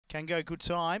Can go good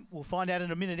time. We'll find out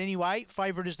in a minute anyway.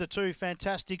 Favourite is the 2,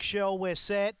 Fantastic Shell. We're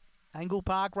set.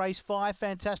 Angle-Park Race-5,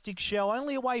 Fantastic Shell.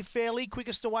 Only away fairly.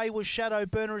 Quickest away was Shadow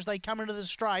Burner as they come into the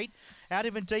straight. Out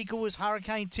of Deacle was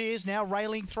Hurricane Tears. Now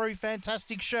railing through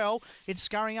Fantastic Shell. It's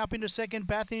scurrying up into second.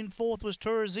 Bath in fourth was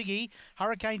Turazigi.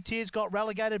 Hurricane Tears got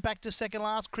relegated back to second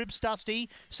last. Cribs Dusty.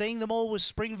 Seeing them all was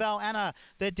Springvale Anna.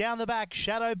 They're down the back.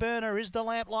 Shadow Burner is the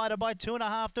lamplighter by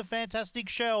 2.5 to Fantastic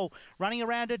Shell. Running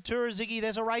around at Turazigi.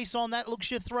 There's a race on that.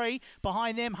 Looks you 3.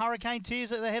 Behind them, Hurricane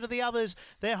Tears at the head of the others.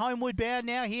 They're homeward bound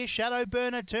now here. Shadow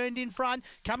Burner turned in front.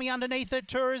 Coming underneath it,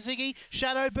 Turazigi.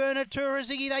 Shadow Burner,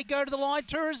 Turazigi. They go to the line.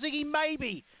 Turazigi,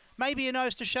 maybe a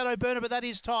nose to Shadow Burner, but that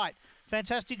is tight.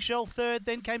 Fantastic Shell third.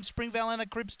 Then came Springvale Anna,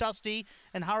 Cribs Dusty,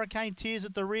 and Hurricane Tears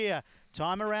at the rear.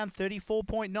 Time around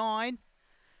 34.9.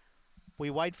 We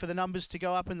wait for the numbers to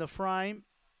go up in the frame.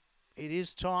 It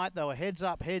is tight. They were heads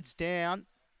up, heads down.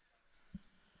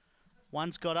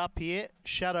 One's got up here.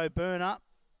 Shadow Burner.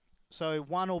 So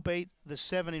 1 will beat the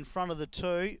 7 in front of the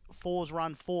 2. 4's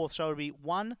run 4th. So it'll be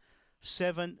 1,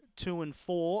 7, 2 and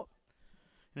 4.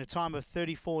 In a time of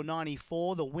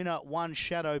 34.94. The winner, 1,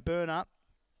 Shadow Burner.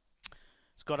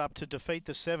 It's got up to defeat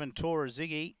the 7,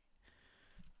 Turazigi.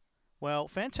 Well,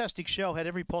 Fantastic Shell had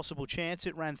every possible chance.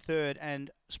 It ran 3rd and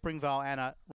Springvale Anna